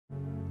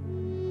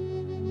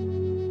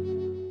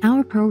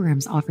Our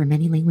programs offer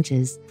many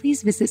languages.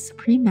 Please visit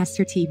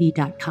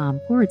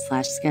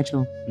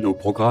suprememastertv.com/schedule. Nos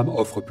programmes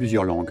offrent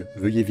plusieurs langues.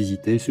 Veuillez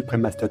visiter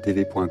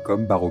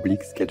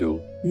suprememastertv.com/schedule.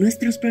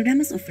 Nuestros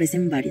programas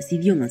ofrecen varios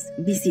idiomas.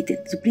 Visite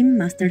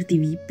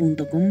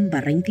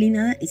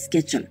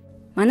suprememastertv.com/schedule.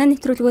 Манай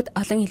нэвтрүүлгүүд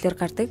олон хэлээр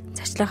гардаг.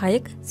 Зачлах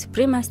хаяг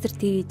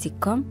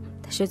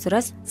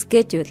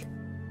suprememastertv.com/schedule.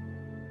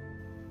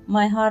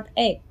 My heart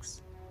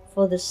aches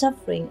for the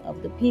suffering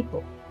of the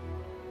people.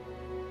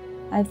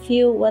 I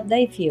feel what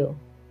they feel.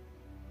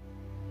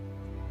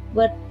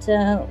 But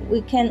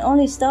we can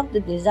only stop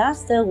the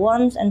disaster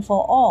once and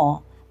for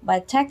all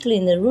by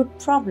tackling the root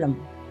problem.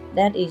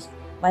 That is,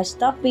 by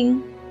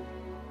stopping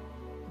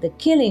the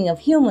killing of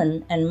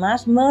human and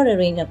mass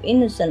murdering of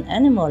innocent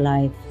animal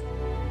lives.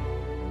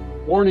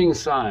 Warning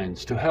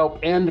signs to help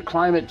end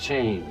climate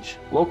change.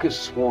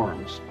 Locust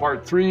swarms,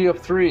 part 3 of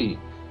 3.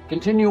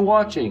 Continue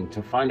watching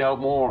to find out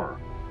more.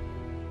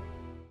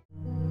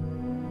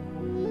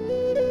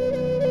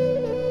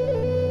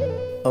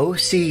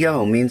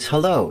 OCO means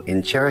hello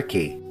in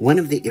Cherokee, one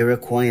of the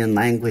Iroquoian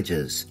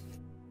languages.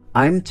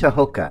 I'm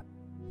THØC.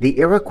 The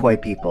Iroquois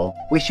people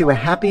wish you a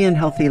happy and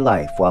healthy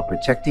life while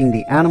protecting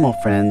the animal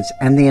friends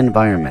and the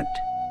environment.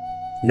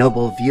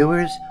 Noble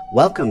viewers,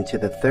 welcome to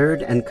the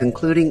third and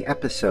concluding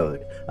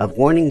episode of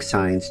Warning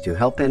Signs to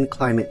Help End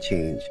Climate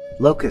Change,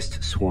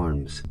 Locust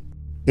Swarms.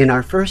 In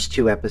our first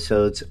 2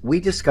 episodes, we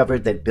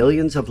discovered that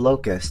billions of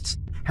locusts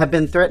have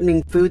been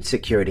threatening food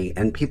security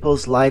and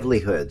people's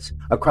livelihoods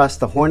across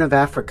the Horn of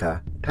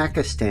Africa,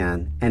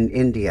 Pakistan, and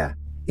India.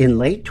 In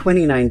late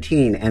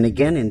 2019 and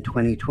again in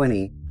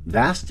 2020,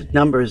 vast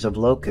numbers of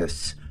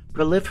locusts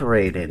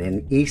proliferated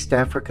in East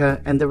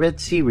Africa and the Red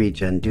Sea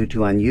region due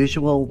to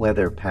unusual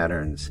weather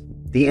patterns.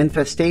 The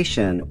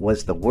infestation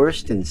was the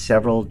worst in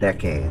several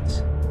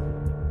decades.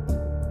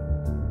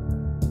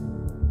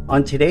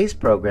 On today's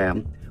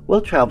program,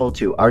 we'll travel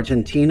to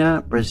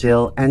Argentina,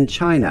 Brazil, and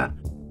China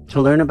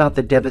to learn about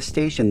the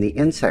devastation the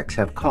insects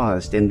have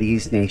caused in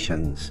these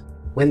nations.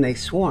 When they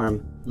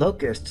swarm,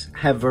 locusts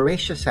have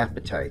voracious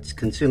appetites,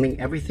 consuming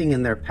everything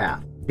in their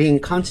path. Being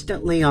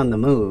constantly on the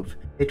move,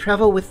 they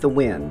travel with the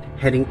wind,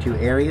 heading to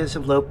areas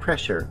of low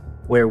pressure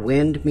where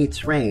wind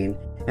meets rain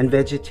and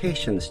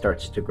vegetation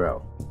starts to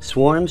grow.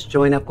 Swarms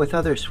join up with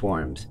other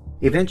swarms,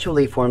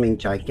 eventually forming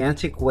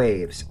gigantic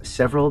waves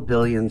several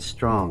billion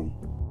strong.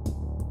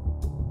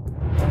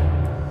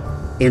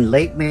 In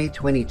late May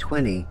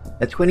 2020,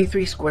 a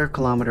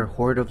 23-square-kilometer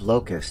horde of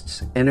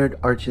locusts entered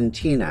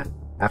Argentina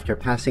after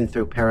passing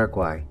through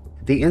Paraguay.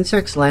 The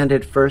insects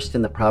landed first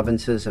in the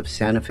provinces of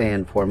Santa Fe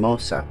and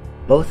Formosa,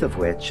 both of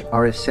which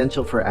are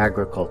essential for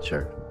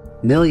agriculture.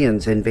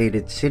 Millions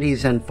invaded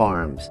cities and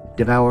farms,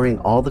 devouring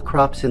all the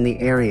crops in the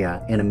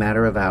area in a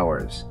matter of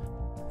hours.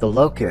 The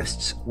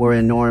locusts were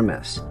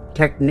enormous.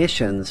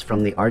 Technicians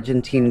from the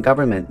Argentine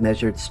government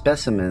measured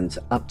specimens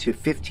up to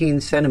 15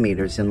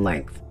 centimeters in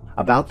length,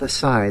 about the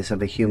size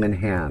of a human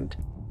hand.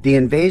 The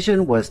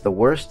invasion was the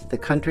worst the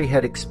country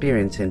had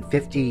experienced in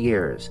 50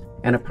 years,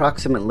 and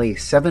approximately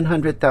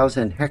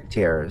 700,000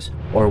 hectares,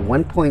 or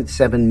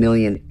 1.7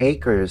 million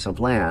acres of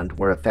land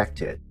were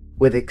affected,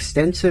 with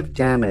extensive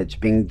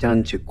damage being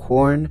done to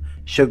corn,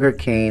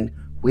 sugarcane,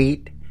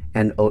 wheat,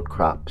 and oat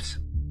crops.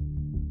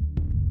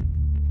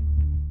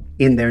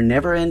 In their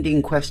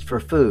never-ending quest for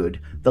food,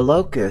 the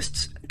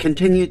locusts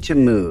continued to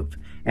move,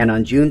 and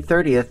on June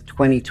 30th,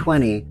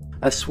 2020,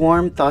 a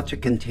swarm thought to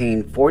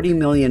contain 40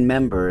 million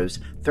members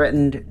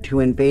threatened to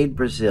invade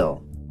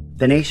Brazil.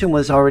 The nation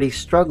was already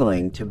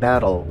struggling to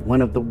battle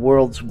one of the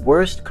world's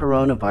worst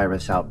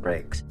coronavirus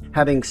outbreaks,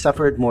 having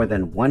suffered more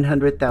than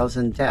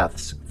 100,000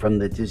 deaths from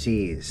the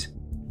disease.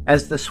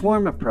 As the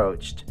swarm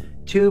approached,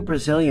 2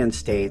 Brazilian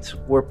states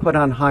were put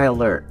on high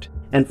alert,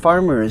 and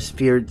farmers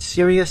feared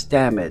serious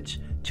damage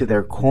to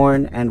their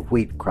corn and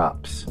wheat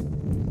crops.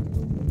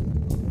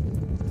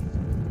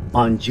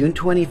 On June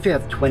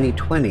 25,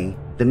 2020,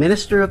 the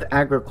Minister of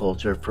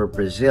Agriculture for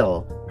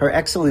Brazil, Her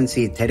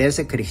Excellency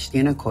Teresa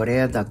Cristina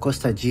Correa da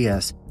Costa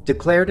Dias,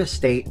 declared a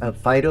state of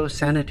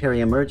phytosanitary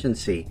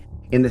emergency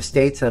in the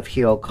states of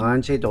Rio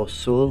Grande do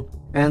Sul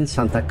and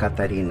Santa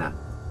Catarina.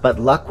 But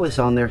luck was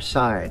on their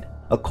side.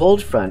 A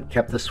cold front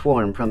kept the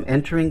swarm from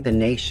entering the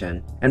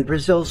nation, and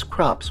Brazil's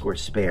crops were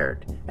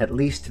spared, at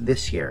least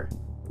this year.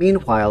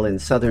 Meanwhile, in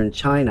southern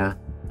China,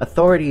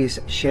 authorities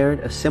shared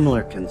a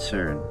similar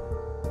concern.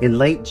 In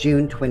late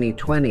June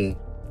 2020,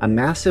 a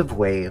massive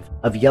wave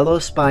of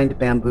yellow-spined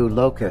bamboo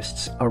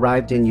locusts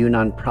arrived in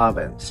Yunnan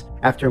province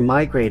after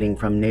migrating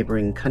from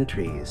neighboring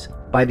countries.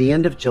 By the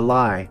end of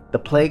July, the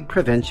Plague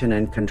Prevention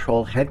and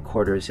Control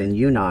Headquarters in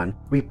Yunnan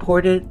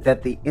reported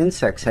that the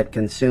insects had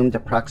consumed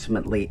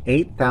approximately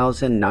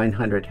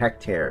 8,900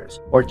 hectares,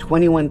 or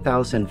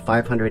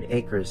 21,500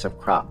 acres of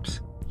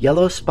crops.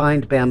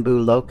 Yellow-spined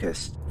bamboo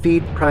locusts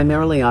feed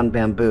primarily on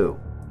bamboo,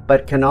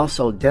 but can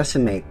also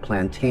decimate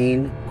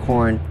plantain,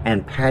 corn,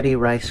 and paddy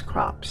rice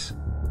crops.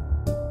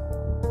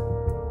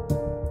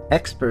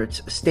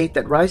 Experts state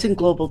that rising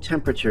global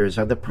temperatures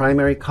are the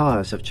primary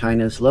cause of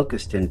China's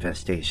locust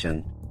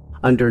infestation.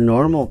 Under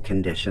normal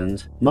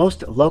conditions,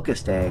 most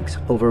locust eggs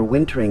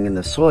overwintering in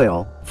the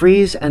soil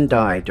freeze and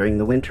die during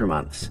the winter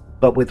months.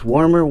 But with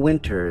warmer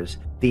winters,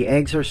 the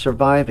eggs are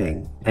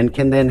surviving and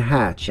can then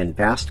hatch in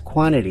vast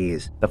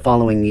quantities the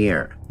following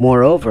year.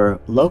 Moreover,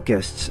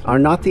 locusts are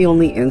not the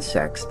only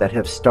insects that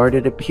have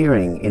started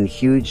appearing in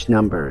huge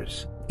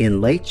numbers.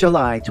 In late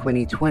July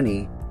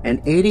 2020,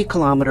 an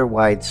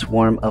 80-kilometer-wide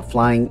swarm of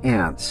flying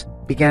ants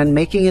began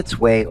making its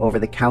way over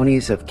the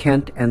counties of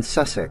Kent and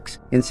Sussex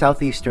in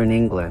southeastern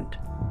England.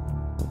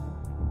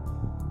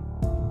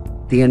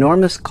 The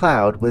enormous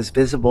cloud was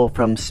visible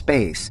from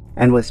space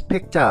and was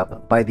picked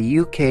up by the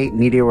UK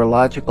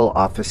Meteorological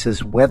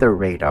Office's weather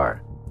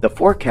radar. The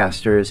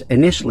forecasters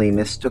initially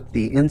mistook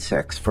the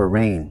insects for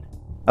rain.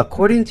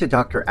 According to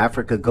Dr.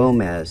 Africa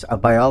Gomez, a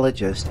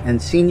biologist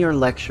and senior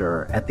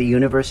lecturer at the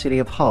University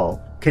of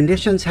Hull,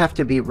 conditions have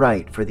to be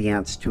right for the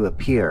ants to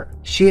appear.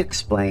 She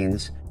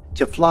explains,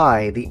 to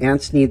fly, the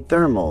ants need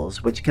thermals,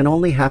 which can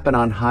only happen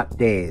on hot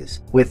days,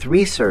 with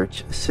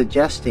research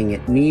suggesting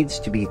it needs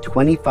to be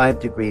 25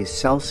 degrees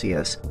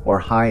Celsius or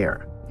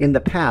higher. In the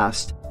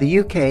past, the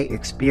UK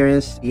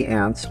experienced the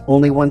ants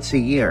only once a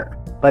year,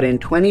 but in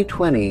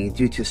 2020,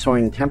 due to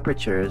soaring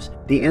temperatures,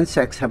 the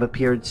insects have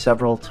appeared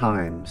several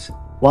times.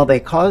 While they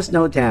cause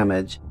no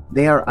damage,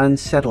 they are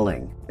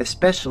unsettling,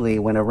 especially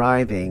when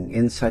arriving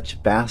in such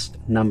vast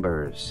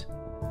numbers.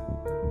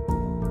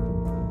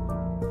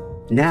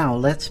 Now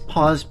let's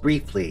pause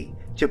briefly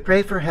to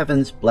pray for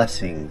heaven's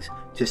blessings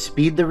to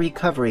speed the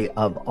recovery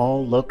of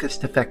all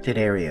locust-affected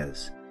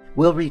areas.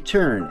 We'll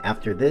return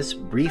after this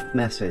brief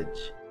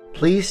message.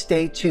 Please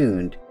stay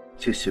tuned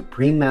to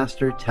Supreme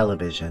Master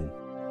Television.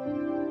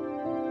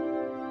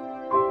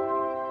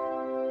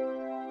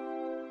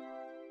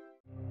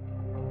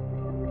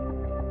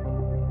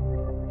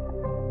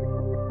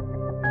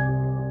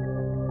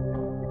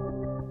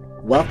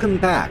 Welcome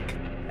back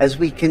as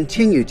we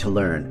continue to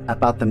learn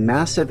about the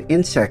massive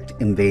insect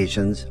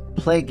invasions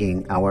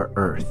plaguing our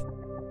Earth.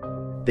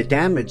 The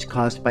damage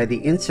caused by the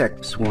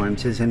insect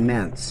swarms is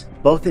immense,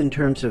 both in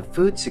terms of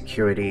food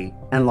security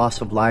and loss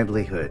of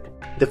livelihood.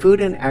 The Food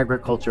and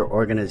Agriculture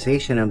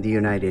Organization of the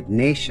United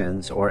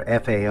Nations, or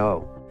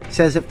FAO,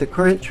 says if the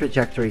current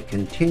trajectory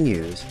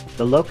continues,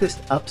 the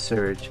locust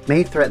upsurge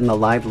may threaten the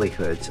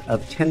livelihoods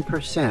of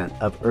 10%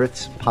 of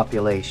Earth's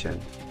population.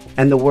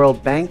 And the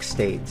World Bank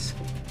states,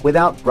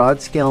 without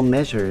broad-scale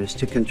measures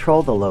to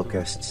control the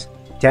locusts,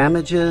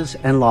 damages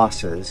and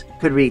losses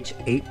could reach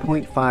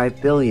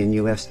 $8.5 billion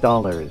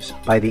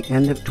by the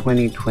end of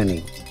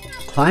 2020.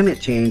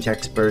 Climate change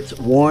experts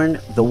warn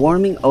the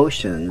warming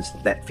oceans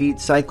that feed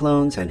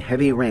cyclones and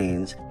heavy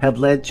rains have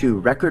led to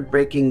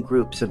record-breaking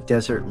groups of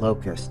desert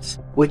locusts,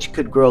 which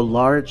could grow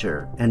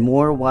larger and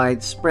more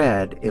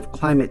widespread if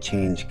climate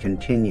change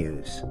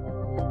continues.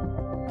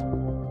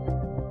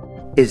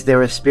 Is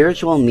there a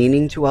spiritual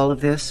meaning to all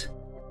of this?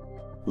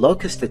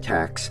 Locust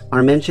attacks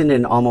are mentioned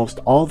in almost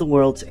all the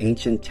world's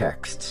ancient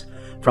texts,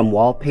 from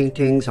wall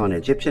paintings on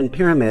Egyptian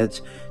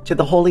pyramids to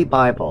the Holy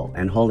Bible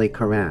and Holy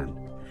Quran.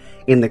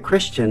 In the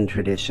Christian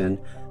tradition,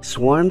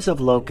 swarms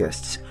of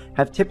locusts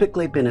have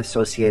typically been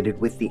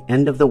associated with the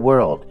end of the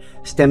world,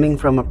 stemming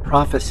from a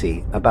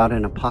prophecy about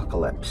an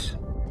apocalypse.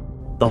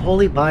 The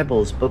Holy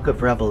Bible's Book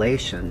of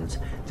Revelations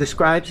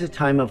describes a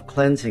time of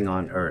cleansing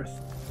on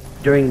earth.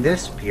 During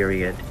this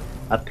period,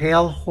 a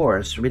pale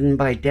horse ridden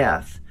by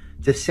death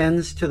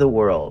descends to the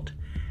world,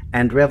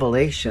 and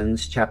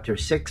Revelations chapter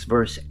 6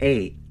 verse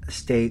 8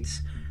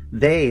 states,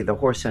 "They, the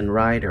horse and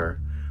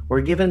rider,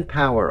 were given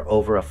power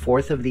over a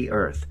fourth of the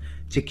earth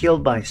to kill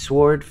by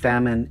sword,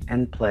 famine,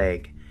 and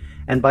plague,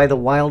 and by the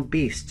wild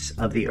beasts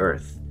of the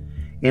earth."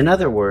 In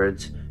other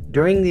words,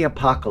 during the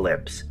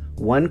apocalypse,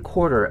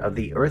 1/4 of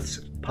the earth's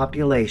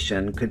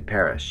population could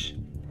perish.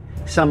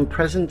 Some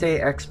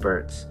present-day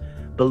experts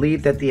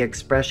believe that the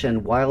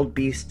expression wild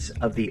beasts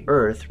of the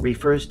earth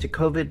refers to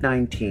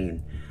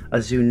COVID-19, a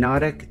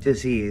zoonotic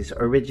disease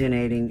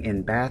originating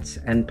in bats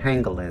and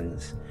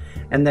pangolins,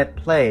 and that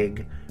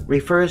plague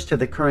refers to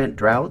the current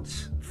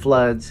droughts,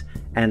 floods,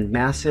 and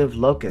massive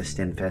locust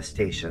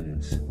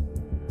infestations.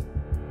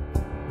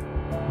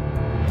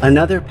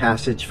 Another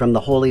passage from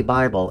the Holy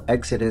Bible,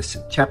 Exodus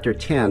chapter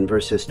 10,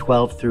 verses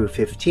 12 through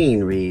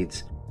 15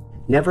 reads,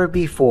 "Never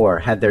before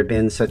had there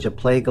been such a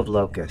plague of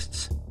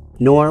locusts,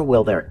 nor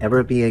will there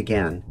ever be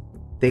again.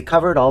 They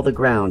covered all the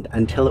ground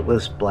until it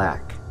was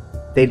black.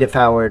 They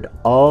devoured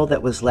all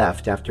that was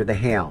left after the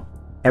hail,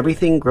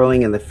 everything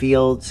growing in the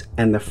fields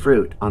and the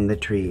fruit on the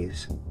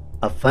trees."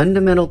 A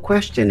fundamental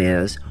question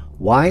is,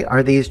 why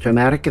are these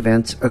dramatic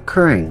events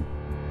occurring?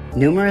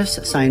 Numerous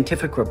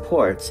scientific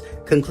reports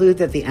conclude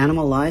that the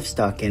animal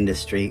livestock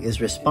industry is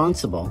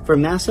responsible for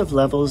massive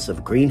levels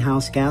of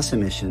greenhouse gas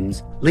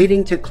emissions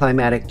leading to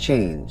climatic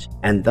change,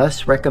 and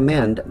thus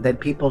recommend that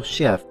people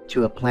shift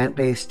to a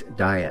plant-based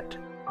diet.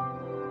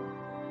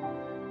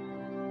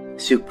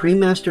 Supreme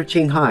Master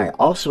CHINGHAI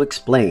also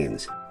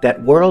explains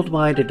that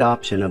worldwide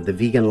adoption of the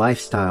vegan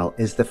lifestyle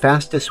is the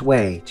fastest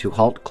way to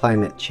halt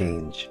climate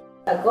change.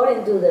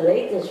 According to the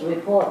latest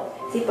report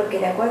Sí, porque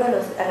de acuerdo a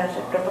los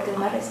reportes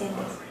más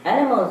recientes,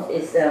 animals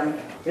is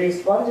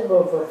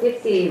responsible for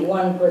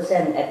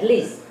 51% at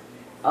least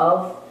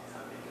of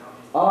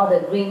all the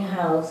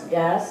greenhouse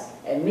gas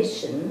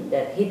emission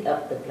that heat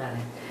up the planet.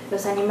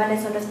 los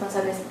animales son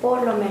responsables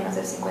por lo menos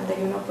del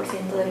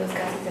 51% de los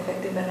gases de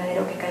efecto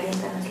invernadero que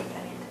calientan nuestro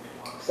planeta.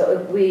 So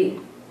if we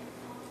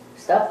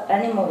stop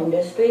animal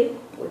industry,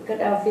 we cut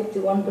out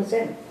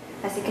 51%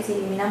 Así que si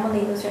eliminamos la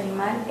industria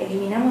animal,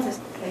 eliminamos el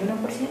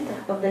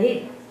 31% of the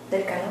heat.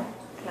 del calor.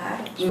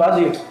 Claro.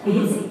 Fácil.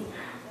 Easy.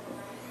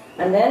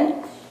 And then,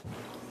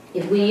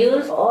 if we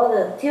use all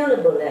the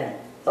tillable land,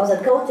 all the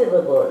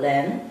cultivable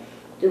land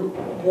to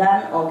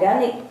plant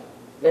organic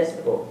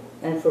vegetable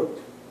and fruit,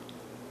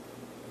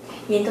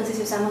 Y entonces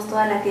si usamos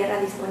toda la tierra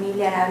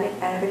disponible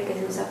arable que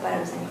se usa para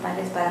los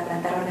animales para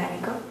plantar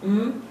orgánico,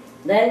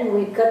 then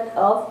we cut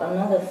off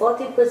another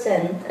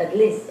 40% at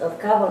least of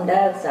carbon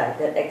dioxide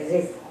that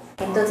exists.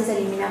 entonces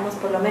eliminamos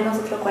por lo menos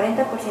otro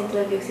 40%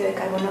 del dióxido de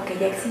carbono que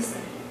ya existe.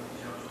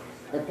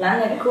 The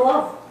planet cool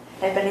off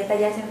El planeta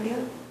ya se enfrió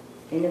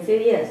in a few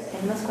years.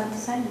 en unos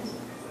cuantos años.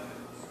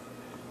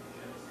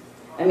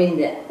 I mean,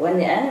 when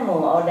the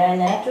animal all die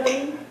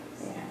naturally,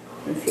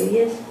 in a few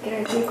years,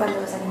 Quiero decir, cuando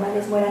los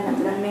animales mueran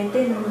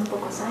naturalmente en unos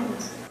pocos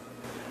años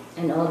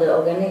and all the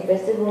organic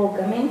vegetable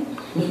come in,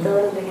 y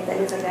todos los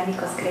vegetales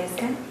orgánicos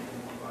crezcan,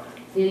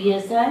 few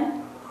years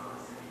time,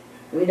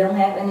 we don't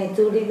have any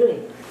 2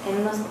 degrees. en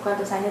unos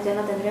cuantos años ya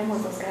no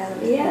tendremos 2 grados,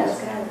 Yes.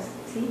 2 grados,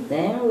 ¿sí?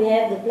 Then we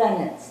have the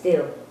planet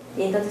still.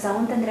 Y entonces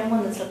aún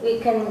tendremos nuestro... We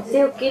can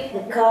still keep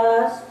the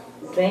cars,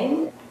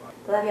 trains,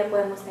 Todavía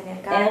podemos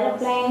tener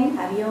carros, Airplane.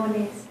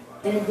 aviones.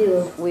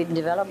 we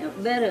develop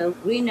better,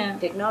 greener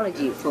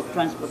technology for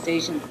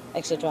transportation,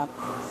 etc.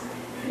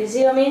 You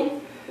see what I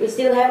mean? We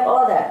still have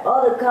all that,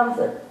 all the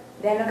comfort.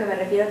 Vean lo que me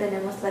refiero,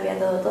 tenemos todavía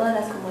todas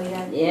las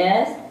comodidades.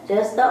 Yes,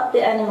 just stop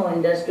the animal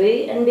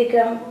industry and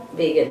become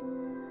vegan.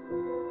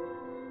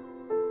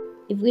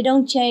 If we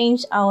don't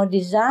change our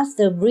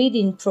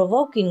disaster-breeding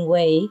provoking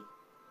way,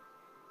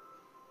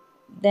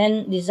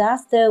 then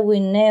disaster will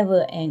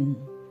never end.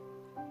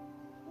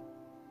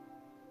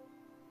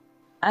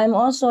 I'm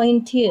also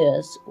in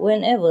tears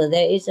whenever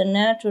there is a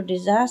natural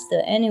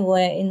disaster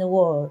anywhere in the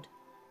world.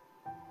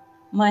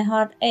 My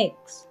heart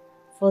aches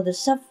for the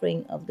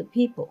suffering of the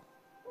people.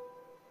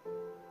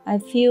 I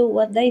feel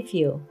what they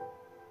feel,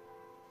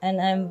 and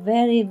I'm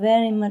very,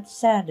 very much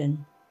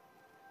saddened.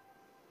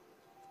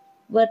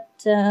 But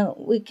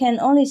we can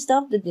only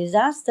stop the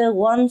disaster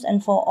once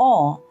and for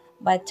all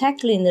by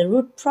tackling the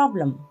root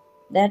problem.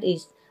 That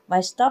is, by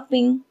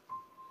stopping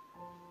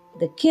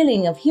the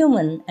killing of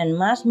human and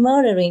mass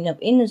murdering of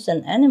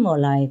innocent animal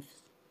lives.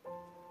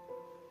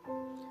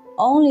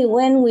 Only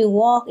when we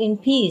walk in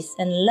peace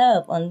and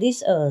love on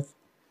this earth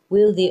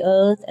will the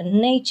earth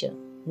and nature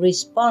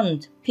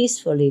respond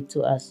peacefully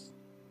to us.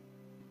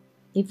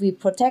 If we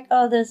protect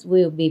others,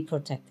 we will be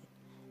protected.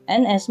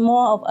 And as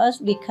more of us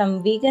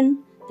become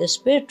vegan, the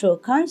spiritual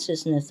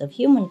consciousness of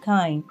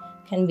humankind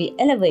can be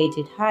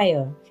elevated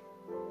higher.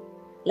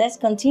 Let's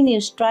continue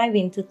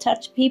striving to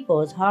touch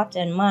people's hearts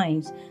and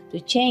minds to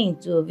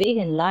change to a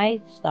vegan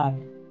lifestyle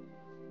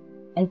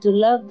and to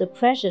love the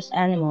precious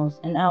animals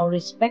and our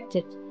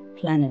respected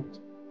planet.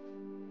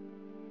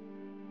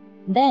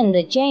 Then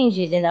the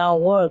changes in our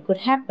world could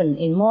happen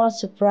in more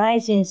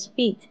surprising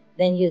speed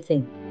than you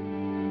think.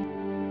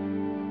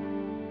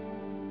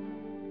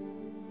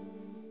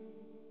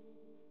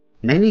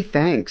 Many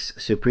thanks,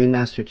 Supreme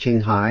Master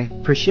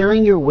CHINGHAI, for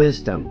sharing your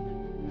wisdom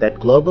that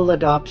global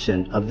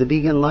adoption of the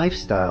vegan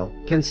lifestyle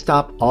can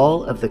stop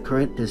all of the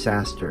current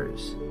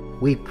disasters.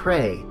 We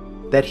pray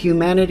that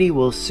humanity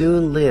will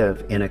soon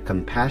live in a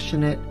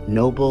compassionate,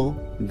 noble,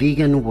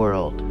 vegan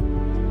world.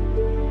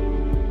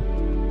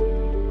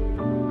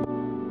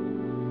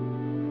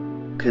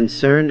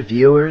 Concerned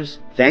viewers,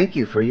 thank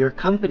you for your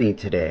company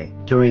today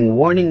during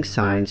Warning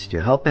Signs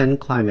to Help End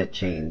Climate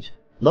Change,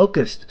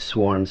 Locust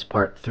Swarms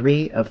Part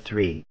 3 of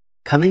 3.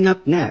 Coming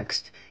up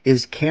next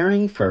is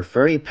Caring for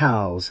Furry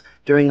Pals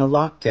During a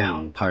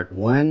Lockdown, Part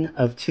 1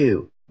 of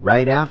 2,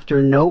 right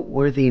after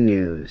Noteworthy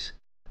News.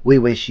 We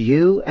wish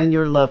you and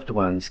your loved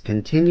ones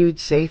continued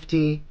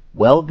safety,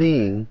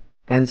 well-being,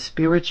 and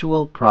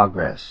spiritual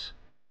progress.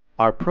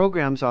 Our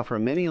programs offer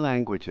many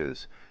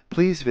languages.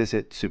 Please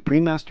visit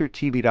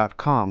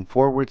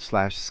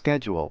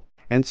suprememastertv.com/schedule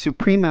and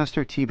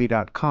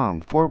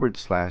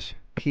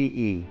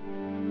suprememastertv.com/PE.